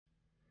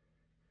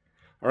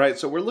All right,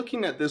 so we're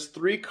looking at this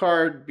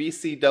 3-card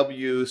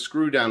BCW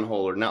screw down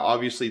holder. Now,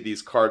 obviously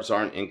these cards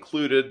aren't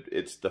included.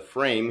 It's the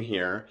frame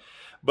here.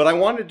 But I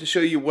wanted to show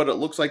you what it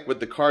looks like with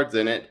the cards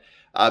in it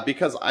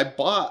because I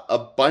bought a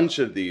bunch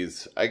of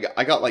these. I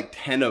got like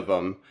 10 of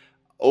them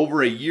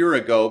over a year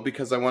ago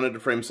because I wanted to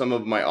frame some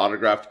of my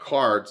autographed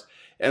cards.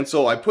 And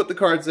so I put the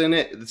cards in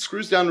it. It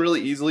screws down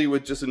really easily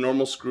with just a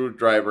normal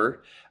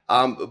screwdriver.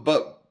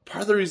 But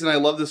part of the reason I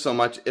love this so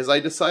much is I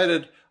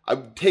decided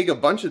I'd take a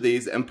bunch of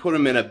these and put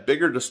them in a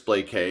bigger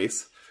display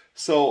case.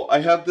 So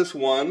I have this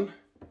one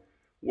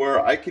where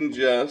I can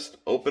just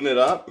open it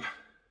up.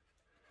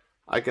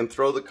 I can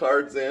throw the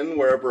cards in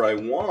wherever I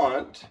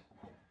want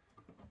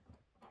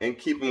and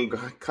keep them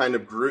kind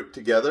of grouped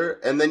together.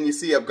 And then you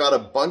see I've got a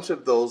bunch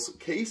of those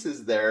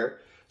cases there.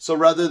 So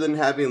rather than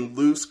having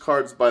loose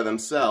cards by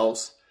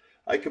themselves,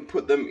 I can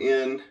put them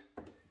in,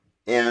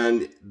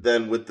 and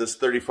then with this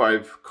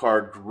 35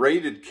 card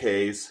graded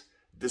case,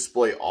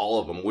 display all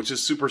of them, which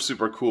is super,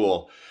 super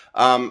cool.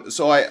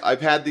 So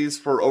I've had these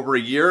for over a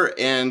year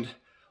and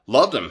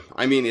loved them.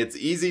 I mean, it's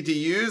easy to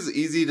use,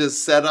 easy to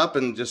set up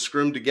and just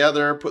screw them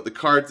together, put the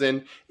cards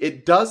in.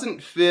 It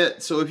doesn't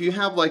fit, so if you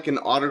have like an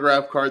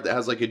autograph card that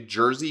has like a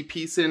jersey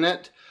piece in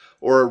it,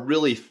 or a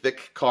really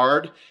thick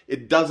card,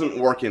 it doesn't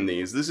work in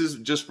these. This is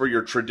just for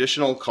your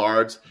traditional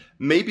cards,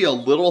 maybe a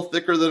little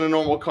thicker than a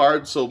normal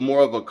card, so more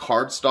of a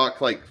cardstock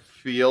like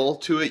feel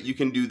to it, you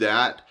can do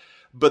that.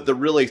 But the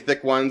really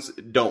thick ones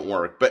don't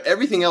work. But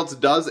everything else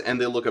does, and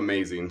they look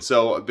amazing.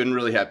 So I've been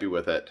really happy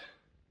with it.